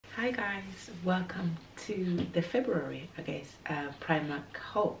Hi guys, welcome to the February, Primark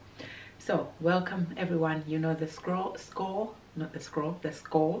haul. So welcome everyone. You know the score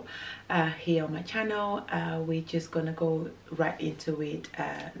here on my channel. We're just gonna go right into it.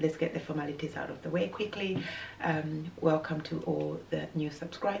 Let's get the formalities out of the way quickly. Welcome to all the new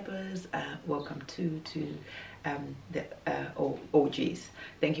subscribers. Welcome to the OGs.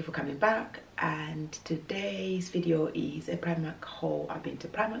 Thank you for coming back. And today's video is a Primark haul. I've been to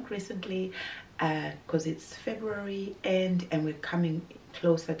Primark recently because it's February and we're coming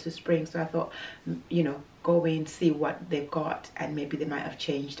closer to spring, so I thought, you know, go in, see what they've got, and maybe they might have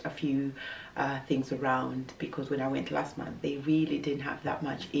changed a few things around, because when I went last month they really didn't have that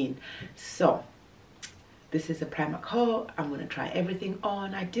much in. So this is a Primark haul. I'm gonna try everything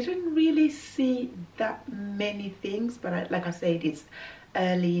on. I didn't really see that many things, but like I said, it's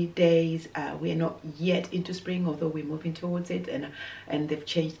early days. We're not yet into spring, although we're moving towards it, and they've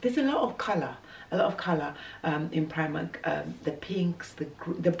changed. There's a lot of color in Primark. The pinks,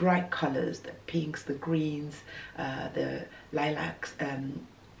 the bright colors, the pinks, the greens, the lilacs,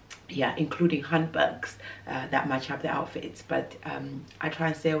 yeah, including handbags that match up the outfits. But I try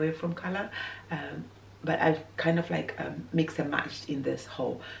and stay away from color, but I've kind of like mixed and matched in this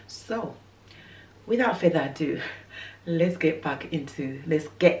haul. So without further ado, let's get into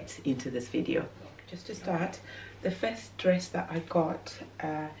this video. Just to start, the first dress that I got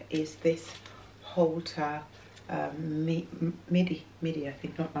is this halter midi, I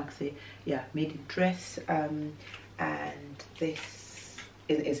think, not maxi, yeah, midi dress, and this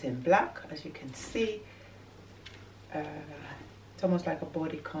is in black, as you can see. It's almost like a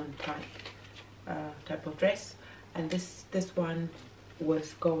bodycon type of dress, and this one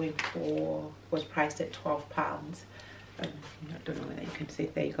was priced at £12. I don't know whether you can see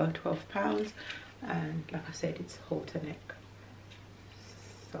it. There you go, £12, and like I said, it's halter neck.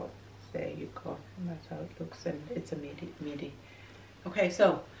 So there you go, and that's how it looks, and it's a midi. Okay,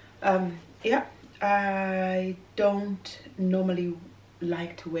 so yeah, I don't normally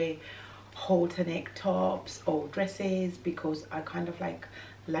like to wear halter neck tops or dresses, because I kind of like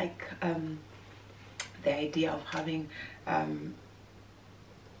the idea of having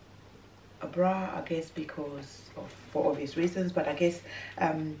a bra, I guess, for obvious reasons. But I guess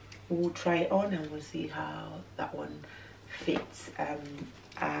we'll try it on and we'll see how that one fits.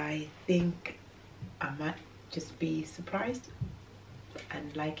 I think I might just be surprised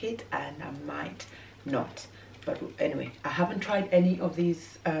and like it, and I might not. But anyway, I haven't tried any of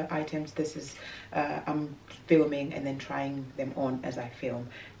these items. This is I'm filming and then trying them on as I film,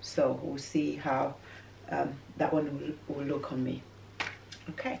 so we'll see how that one will look on me.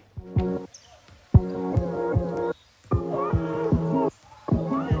 Okay.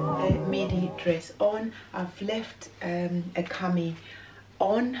 The midi dress on. I've left a cami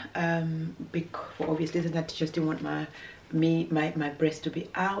on for obvious reasons. I just didn't want my breast to be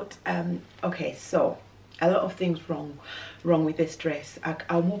out. Okay, so a lot of things wrong with this dress.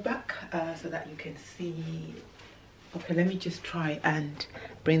 I'll move back so that you can see. Okay, let me just try and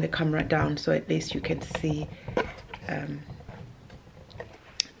bring the camera down so at least you can see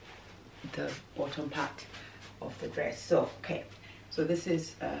the bottom part of the dress. So okay, so this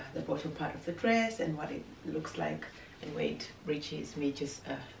is the bottom part of the dress and what it looks like, and where it reaches me just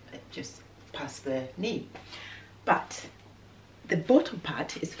past the knee. But the bottom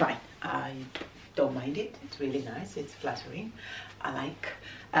part is fine. I don't mind it. It's really nice. It's flattering. I like.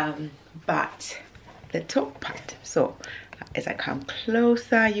 But the top part, so as I come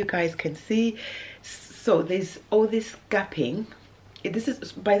closer, you guys can see, so there's all this gapping. This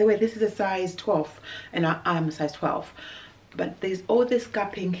is, by the way, this is a size 12 and I'm a size 12, but there's all this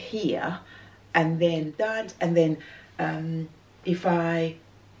gapping here, and then that, and then if I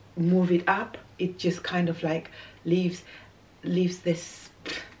move it up, it just kind of like leaves this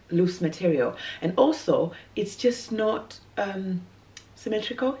loose material, and also it's just not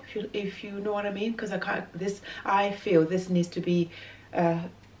symmetrical, if you know what I mean, because I feel this needs to be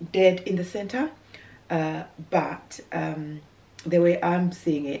dead in the center, but the way I'm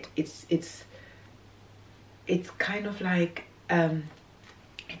seeing it, it's kind of like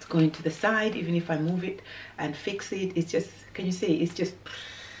it's going to the side. Even if I move it and fix it, it's just, can you see, it's just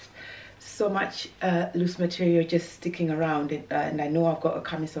so much loose material just sticking around it, and I know I've got a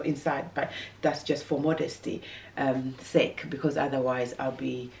camisole inside, but that's just for modesty sake, because otherwise I'll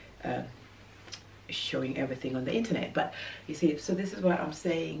be showing everything on the internet. But you see, so this is what I'm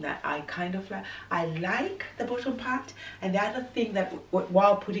saying, that I kind of like the bottom part. And the other thing, that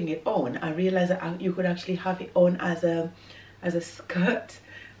while putting it on, I realized that you could actually have it on as a skirt,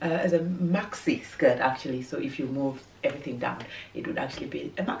 as a maxi skirt actually. So if you move everything down, it would actually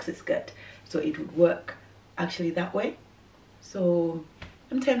be a maxi skirt. So it would work actually that way. So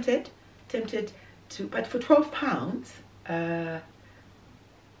I'm tempted to, but for £12,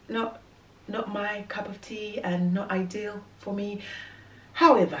 not my cup of tea and not ideal for me.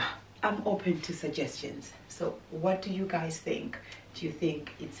 However, I'm open to suggestions. So what do you guys think? Do you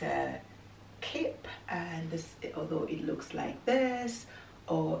think it's a cape and this, although it looks like this,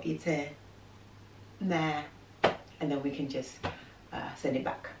 or it's a nah, and then we can just send it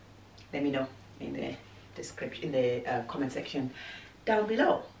back? Let me know in the description, in the comment section down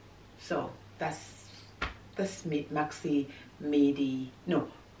below. So that's maxi midi,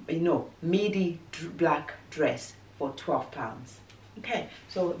 midi black dress for £12. Okay,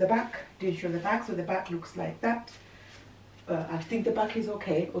 so the back, didn't show the back, so the back looks like that. I think the back is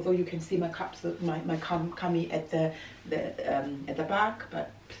okay, although you can see my cups, my cami at the back,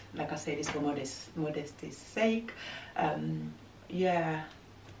 but like I said, it's for modesty's sake. Yeah.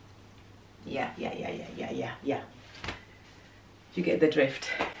 You get the drift.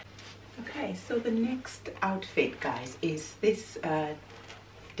 Okay, so the next outfit, guys, is this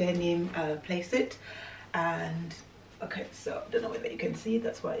denim playset, and okay, so I don't know whether you can see,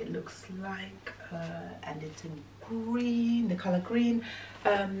 that's what it looks like, and it's in green, the color green.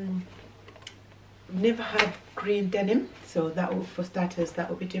 Never had green denim, so that would, for starters, that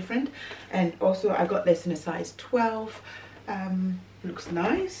would be different. And also I got this in a size 12. Looks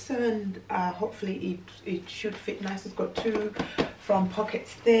nice, and hopefully it should fit nice. It's got 2 front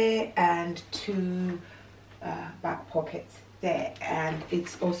pockets there and 2 back pockets there, and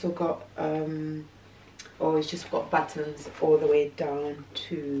it's also got it's just got buttons all the way down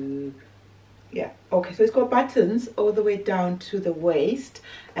to, yeah, okay, so it's got buttons all the way down to the waist,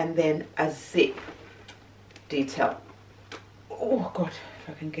 and then a zip detail. Oh god, if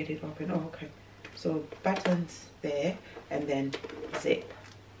I can get it open. Oh, okay, so buttons there and then zip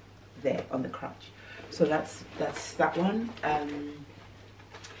there on the crotch. So that's that one.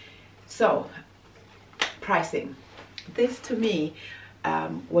 So pricing, this to me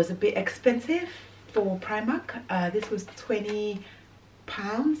was a bit expensive for Primark. This was £20,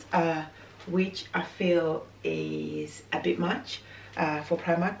 which I feel is a bit much for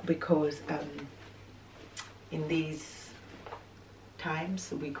Primark, because in these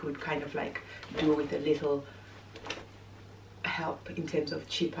times we could kind of like do with a little help in terms of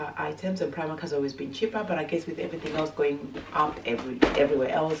cheaper items, and Primark has always been cheaper, but I guess with everything else going up everywhere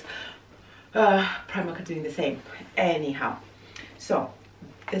else, Primark are doing the same anyhow. So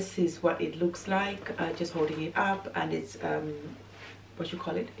this is what it looks like, just holding it up, and it's what you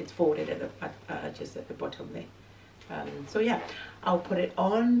call it, it's folded at the just at the bottom there. So yeah, I'll put it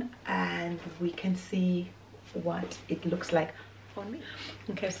on and we can see what it looks like on me.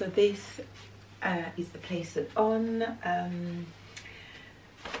 Okay, so this is the playset on.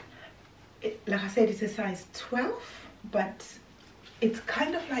 Like I said, it's a size 12, but it's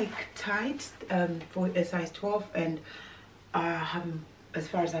kind of like tight for a size 12, and I haven't, as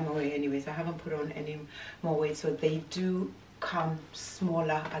far as I'm aware anyways, I haven't put on any more weight, so they do come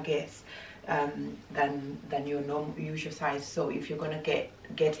smaller, I guess, than your normal usual size. So if you're gonna get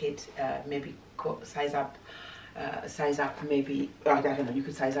it, maybe size up maybe, I don't know, you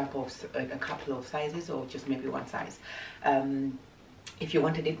could size up of a couple of sizes, or just maybe one size. If you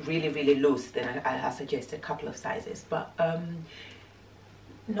wanted it really loose, then I suggest a couple of sizes, but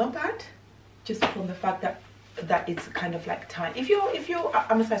not bad, just from the fact that it's kind of like tight. If you're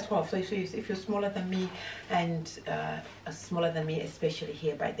I'm a size 12, so if you're smaller than me, and smaller than me, especially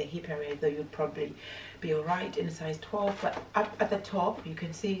here by the hip area, though, you'd probably be all right in a size 12. But up at the top, you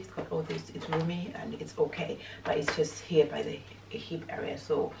can see it's got all this, it's roomy and it's okay, but it's just here by the hip area,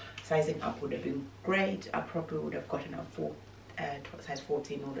 so sizing up would have been great. I probably would have gotten a size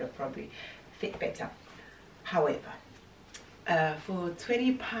 14, would have probably fit better. However, for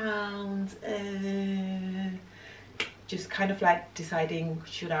 £20, just kind of like deciding,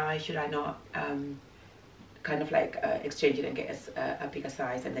 should I not kind of like exchange it and get a bigger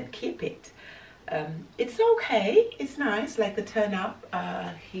size and then keep it. It's okay, it's nice, like the turn up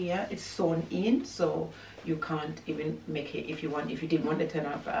here, it's sewn in, so you can't even make it, if you didn't want the turn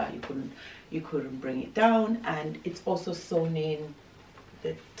up, you couldn't bring it down. And it's also sewn in,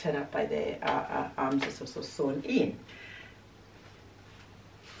 the turn up by the arms is also sewn in.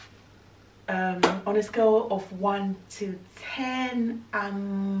 On a scale of 1 to 10,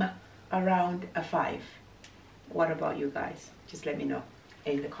 I'm around a 5. What about you guys? Just let me know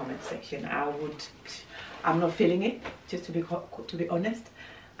in the comment section. I'm not feeling it, just to be honest.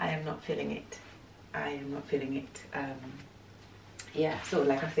 I am not feeling it. yeah, so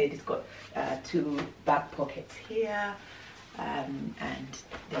like I said, it's got 2 back pockets here, and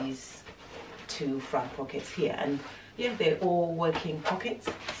these 2 front pockets here, and yeah, they're all working pockets.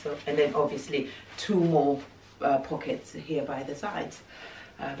 So, and then obviously 2 more pockets here by the sides,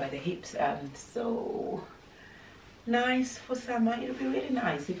 by the hips. So nice for summer. It'll be really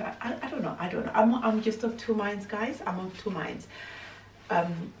nice. If I don't know, I'm just of 2 minds, guys. I'm of 2 minds.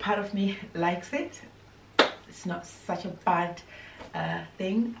 Part of me likes it. It's not such a bad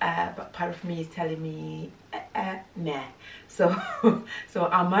thing, but part of me is telling me nah. So so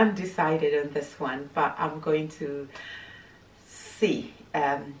I'm undecided on this one, but I'm going to see.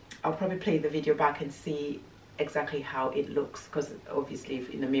 I'll probably play the video back and see exactly how it looks, because obviously if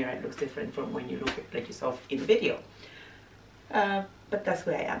in the mirror it looks different from when you look at yourself in the video. But that's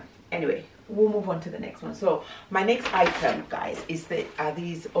where I am. Anyway, we'll move on to the next one. So my next item, guys, is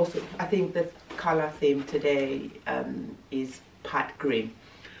these also, I think the color theme today is pat green.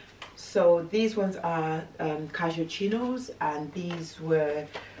 So these ones are casual chinos, and these were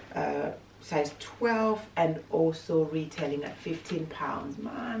size 12 and also retailing at £15.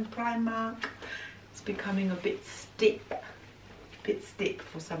 Man, Primark, it's becoming a bit steep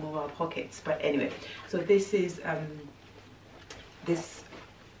for some of our pockets. But anyway, so this is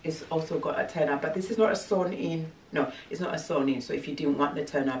also got a turn up, but this is not a sewn in. No, it's not a sewn in, so if you didn't want the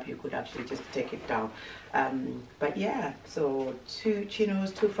turn up, you could actually just take it down. But yeah, so 2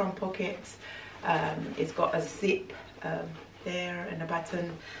 chinos, 2 front pockets. It's got a zip there and a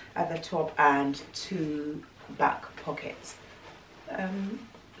button at the top, and 2 back pockets.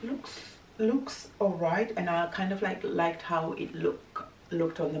 Looks all right, and I kind of liked how it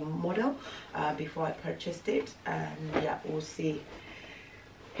looked on the model before I purchased it. And yeah, we'll see.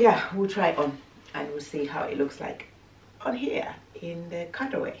 Yeah, we'll try it on and we'll see how it looks like on here in the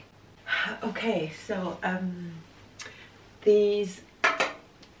cutaway. Okay, so these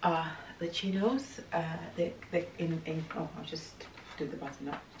are the chinos. Oh, I'll just do the button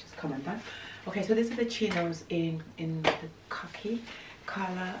up, just come undone. Okay, so these are the chinos in the khaki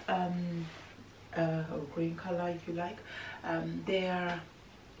color, or green color if you like. They're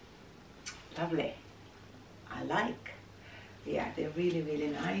lovely. I like. Yeah, they're really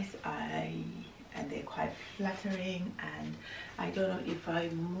nice. And they're quite flattering, and I don't know if I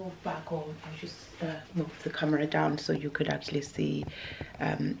move back, or I'll just move the camera down so you could actually see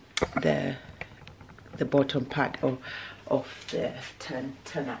the bottom part of the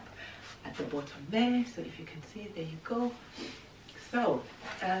turn up at the bottom there. So if you can see, there you go. So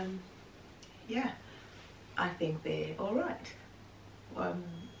yeah, I think they're all right.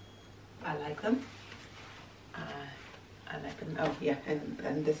 I like them. I like them. Oh yeah,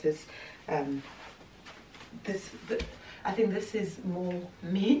 and this is I think this is more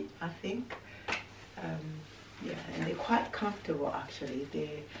me, I think. Yeah, and they're quite comfortable actually.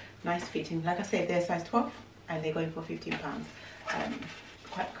 They're nice fitting. Like I said, they're size 12 and they're going for £15.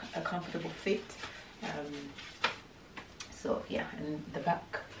 Quite a comfortable fit. So yeah, and the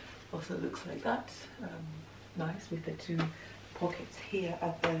back also looks like that. Nice with the 2 pockets here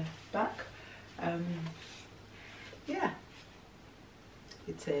at the back. Yeah,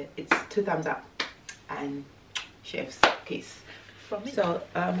 it's 2 thumbs up and chef's kiss from me. So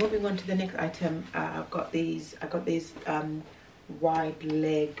moving on to the next item, I got these wide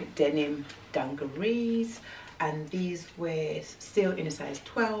leg denim dungarees, and these were still in a size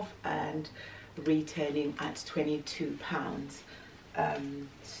 12 and retailing at £22.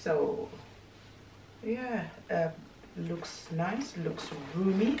 So yeah, looks nice, looks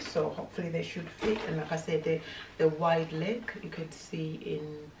roomy, so hopefully they should fit. And like I said, the wide leg you can see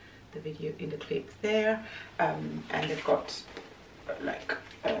in the video, in the clip there, and they've got like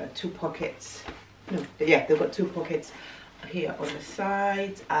 2 pockets. No, yeah, they've got 2 pockets here on the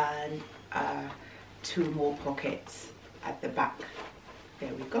sides, and 2 more pockets at the back.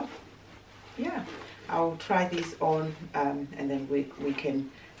 There we go. Yeah, I'll try these on, and then we can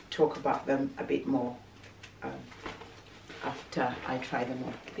talk about them a bit more after I try them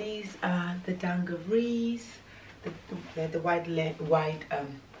on. These are the dungarees, the wide leg,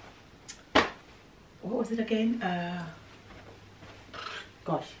 what was it again?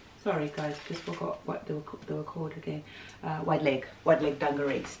 Gosh, sorry guys, just forgot what they were called again. Wide leg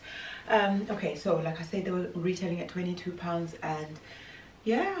dungarees. Okay, so like I said, they were retailing at £22, and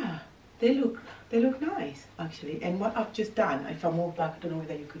yeah, they look nice actually. And what I've just done, if I move back, I don't know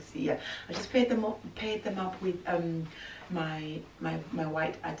whether you could see. Yeah, I just paired them up with my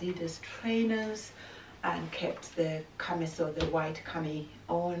white Adidas trainers, and kept the camisole, the white cami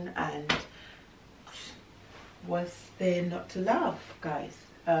on, and was there not to love, guys?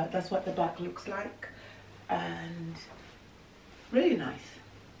 That's what the back looks like, and really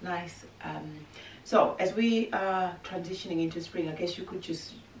nice. So as we are transitioning into spring, I guess you could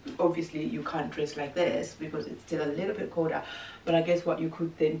just, obviously you can't dress like this because it's still a little bit colder, but I guess what you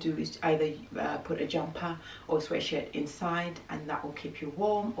could then do is either put a jumper or sweatshirt inside, and that will keep you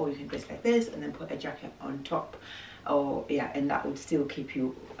warm, or you can dress like this and then put a jacket on top, or yeah, and that would still keep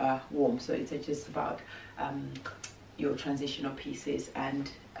you warm. So it's just about your transitional pieces and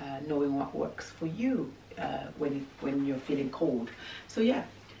knowing what works for you when you're feeling cold. So yeah,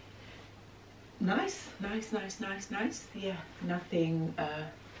 nice. Yeah, nothing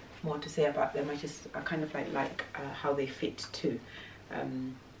more to say about them. I kind of like how they fit too,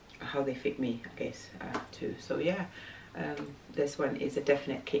 how they fit me, I guess, too. So yeah, this one is a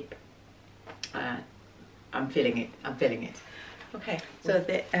definite keep. I'm feeling it. Okay, so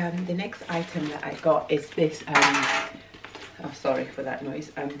the next item that I got is this. Oh, sorry for that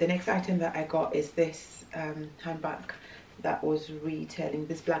noise. The next item that I got is this handbag that was retailing,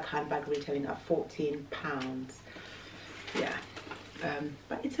 this black handbag retailing at £14. Yeah,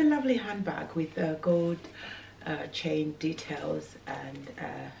 but it's a lovely handbag with gold chain details and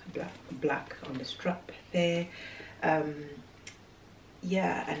black on the strap there.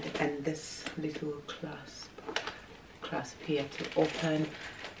 Yeah, and this little clasp here to open.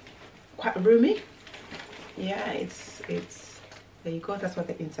 Quite roomy. Yeah, it's there you go. That's what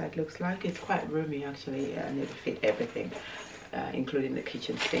the inside looks like. It's quite roomy actually, and it'll fit everything, including the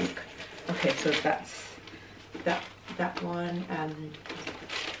kitchen sink. Okay, so that's that one.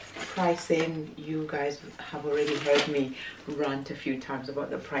 Pricing, you guys have already heard me rant a few times about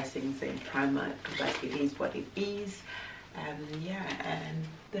the pricings in Primark, but it is what it is. Yeah, and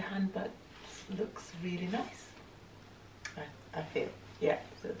the handbag looks really nice, I feel. Yeah,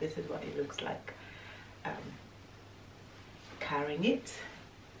 so this is what it looks like. Carrying it,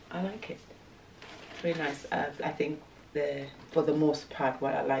 I like it. Very nice. I think for the most part,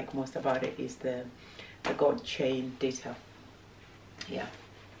 what I like most about it is the gold chain detail. Yeah,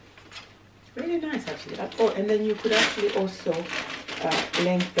 really nice actually. Oh, and then you could actually also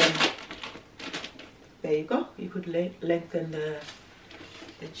lengthen. There you go. You could lengthen the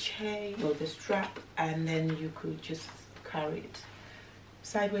chain or the strap, and then you could just carry it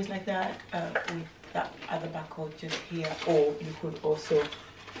sideways like that with that other barcode just here, or you could also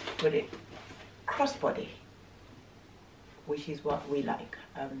put it crossbody, which is what we like,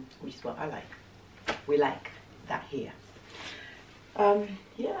 which is what I like. We like that here.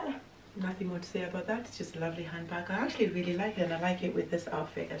 Yeah, nothing more to say about that. It's just a lovely handbag. I actually really like it, and I like it with this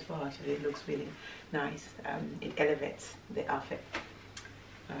outfit as well. Actually, it looks really nice. It elevates the outfit.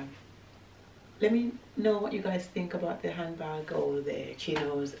 Let me know what you guys think about the handbag or the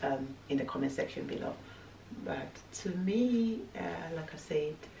chinos in the comment section below. But to me, like I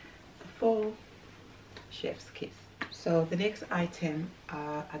said before, chef's kiss. So the next item,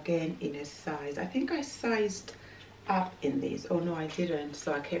 again in a size, I think I sized up in these. Oh no, I didn't.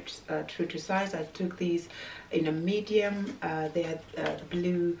 So I kept true to size. I took these in a medium. They are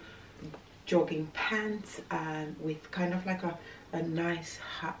blue jogging pants and with kind of like a nice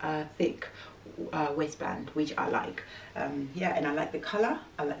thick waistband, which I like. Yeah, and I like the color.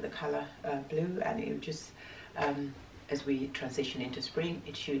 I like the color blue, and it just as we transition into spring,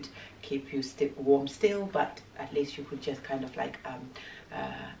 it should keep you warm still, but at least you could just kind of like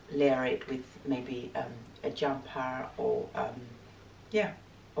layer it with maybe a jumper or yeah,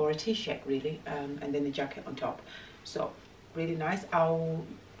 or a t-shirt really, and then the jacket on top. So really nice. I'll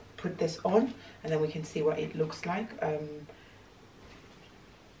put this on and then we can see what it looks like.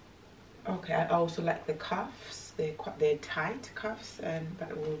 Okay, I also like the cuffs. They're tight cuffs, but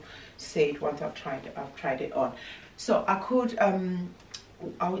I will say it once I've tried it on. So I could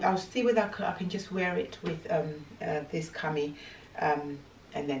I'll see whether I can just wear it with this cami, and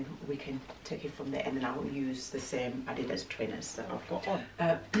then we can take it from there, and then I will use the same Adidas trainers that I've got on.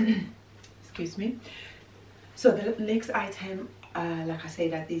 Excuse me. So the next item, like I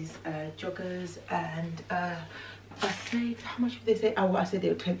said, are these joggers, and I said, how much did they say? Oh, I said they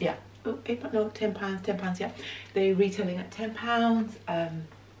were 10, yeah. Oh, £10, yeah. They're retailing at £10,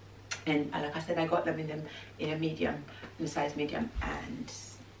 and like I said, I got them in a medium, in a size medium, and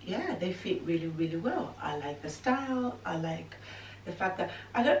yeah, they fit really well. I like the style. I like the fact that,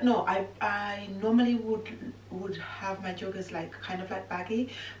 I don't know, I normally would have my joggers like kind of like baggy,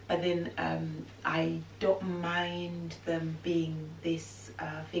 but then I don't mind them being this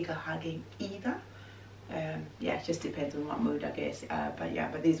figure hugging either. Yeah, it just depends on what mood, I guess. But yeah,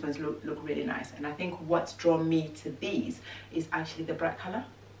 but these ones look really nice, and I think what's drawn me to these is actually the bright color,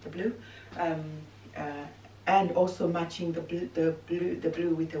 the blue, and also matching the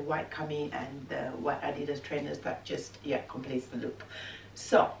blue with the white cami and the white Adidas trainers. That just, yeah, completes the look.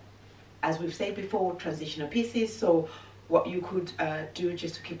 So as we've said before, transitional pieces. So what you could do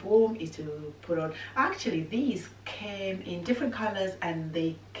just to keep warm is to put on, actually these came in different colors and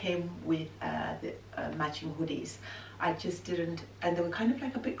they came with the matching hoodies. I just didn't, and they were kind of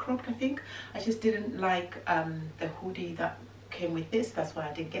like a bit cropped, I think. I just didn't like the hoodie that came with this. That's why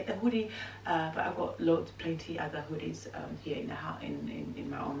I didn't get the hoodie, but I've got plenty other hoodies here in the house, in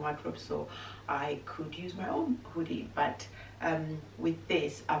my own wardrobe, so I could use my own hoodie. But with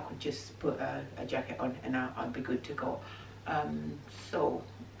this I could just put a jacket on and I'll be good to go. So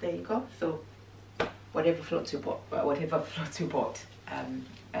there you go. So whatever floats your boat,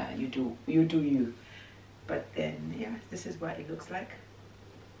 you do you. But then, yeah, this is what it looks like.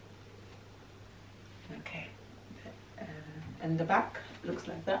 Okay, and the back looks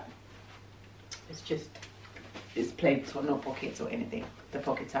like that. It's plain, so no pockets or anything. The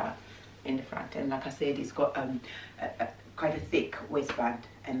pockets are in the front, and like I said, it's got quite a thick waistband,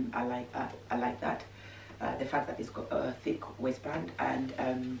 and I like that. I like that. The fact that it's got a thick waistband and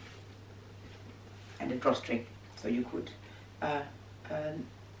a drawstring, so you could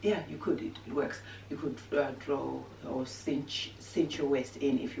yeah, you could, it works. You could draw or cinch your waist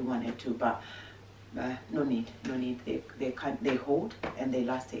in if you wanted to, but no need. They hold, and the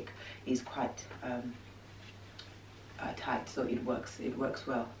elastic is quite tight, so it works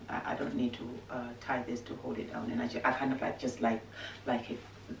well. I don't need to tie this to hold it down, and I kind of like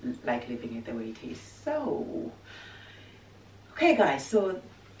leaving it the way it is. So okay guys, so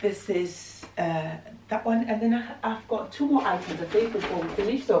this is that one, and then I've got two more items I think before we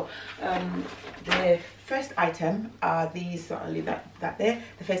finish. So the first item are these, I'll leave that there.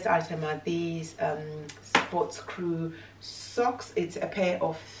 The first item are these sports crew socks. It's a pair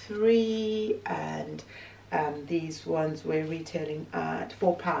of 3, and these ones were retailing at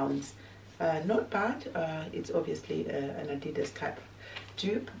 £4. Not bad. It's obviously an Adidas type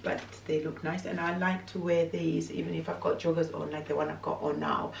dupe, but they look nice, and I like to wear these even if I've got joggers on, like the one I've got on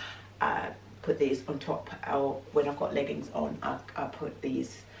now. Put these on top, or when I've got leggings on, I'll put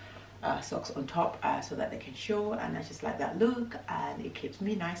these socks on top so that they can show, and I just like that look, and it keeps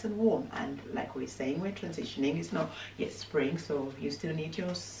me nice and warm. And like we're saying, we're transitioning, it's not yet spring, so you still need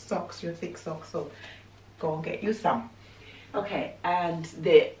your socks, your thick socks, so go and get you some. Okay, and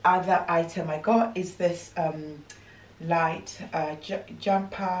the other item I got is this light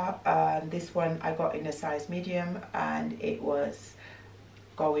jumper. This one I got in a size medium, and it was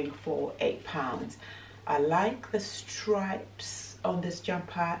going for £8. I like the stripes on this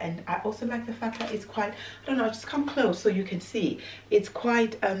jumper, and I also like the fact that it's quite, I don't know, just come close so you can see, it's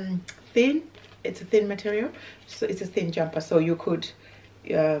quite thin. It's a thin material, so it's a thin jumper, so you could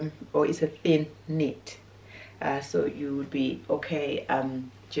or it's a thin knit, so you would be okay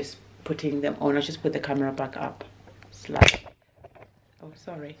just putting them on. I'll just put the camera back up slightly. Oh,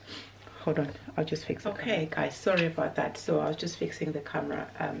 sorry, hold on, I'll just fix it. Okay guys, sorry about that. So I was just fixing the camera,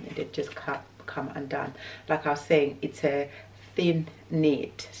 it did just come undone. Like I was saying, it's a thin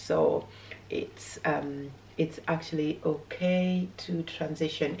knit, so it's actually okay to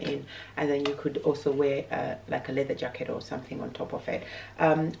transition in, and then you could also wear like a leather jacket or something on top of it.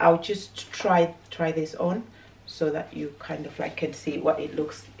 I'll just try this on so that you kind of like can see what it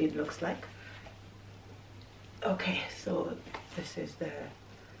looks like. Okay, so this is the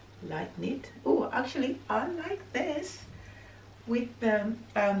light knit. Oh, actually I like this with the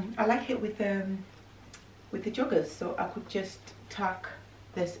I like it with the joggers, so I could just tuck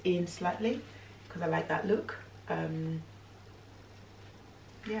this in slightly because I like that look.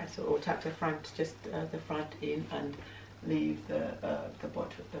 Yeah, so or tuck the front, just the front in, and leave the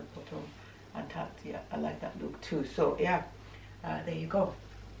bottom untucked. Yeah, I like that look too. So yeah, there you go.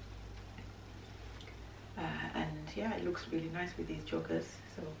 And yeah, it looks really nice with these joggers.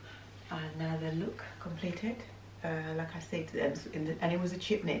 So another look completed. Like I said, and it was a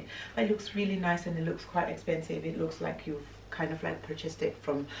cheap knit, but it looks really nice, and it looks quite expensive. It looks like you've kind of like purchased it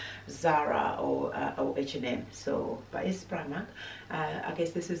from Zara or H&M. So, but it's Primark. I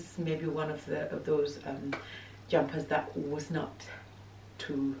guess this is maybe one of those jumpers that was not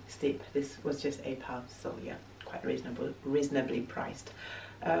too steep. This was just £8, so yeah, quite reasonably priced.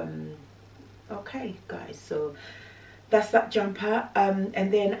 Okay guys, so that's that jumper,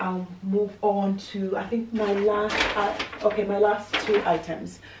 and then I'll move on to, I think, my last two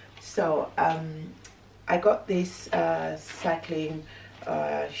items. So I got this cycling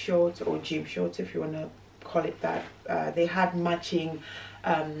shorts, or gym shorts if you want to call it that. They had matching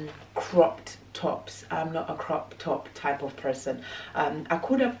cropped tops. I'm not a crop top type of person. I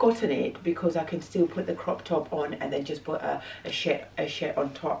could have gotten it because I can still put the crop top on and then just put a shirt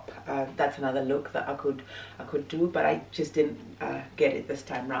on top. That's another look that I could do, but I just didn't get it this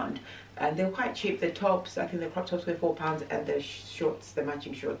time round. And they're quite cheap. The tops, I think the crop tops were £4 and the shorts, the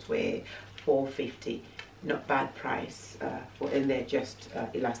matching shorts, were £4.50. Not bad price and they're just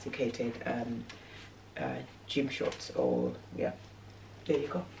elasticated gym shorts. Or yeah, there you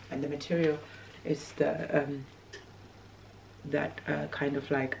go. And the material is the that kind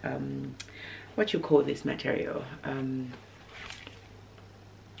of like what you call this material,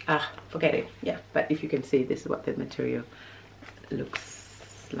 forget it. Yeah, but if you can see, this is what the material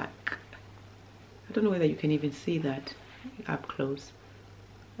looks like. I don't know whether you can even see that up close.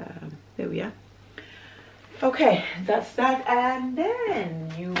 There we are. Okay, that's that. And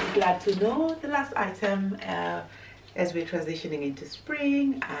then you're glad to know the last item, as we're transitioning into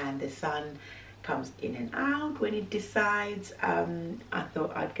spring and the sun comes in and out when it decides, I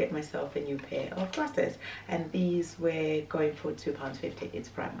thought I'd get myself a new pair of glasses, and these were going for £2.50. It's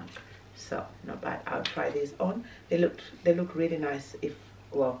Primark, so not bad. I'll try these on. They look really nice. If,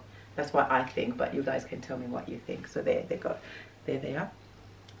 well, that's what I think, but you guys can tell me what you think. So there they are.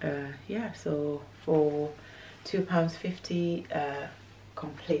 Yeah, so for £2.50,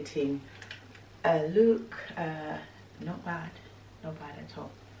 completing a look, not bad at all.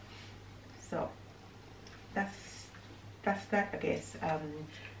 So that's that, I guess,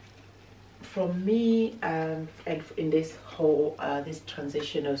 from me, and in this whole this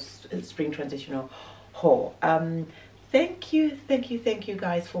transitional spring transitional haul. Thank you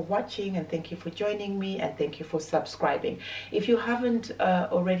guys for watching, and thank you for joining me, and thank you for subscribing. If you haven't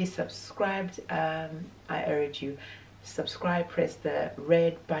already subscribed, I urge you, subscribe, press the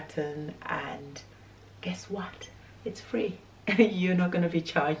red button, and guess what, it's free. You're not going to be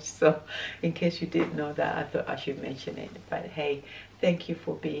charged. So in case you didn't know that, I thought I should mention it. But hey, thank you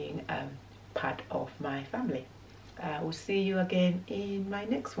for being part of my family. We'll see you again in my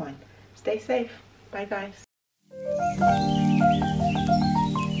next one. Stay safe. Bye guys.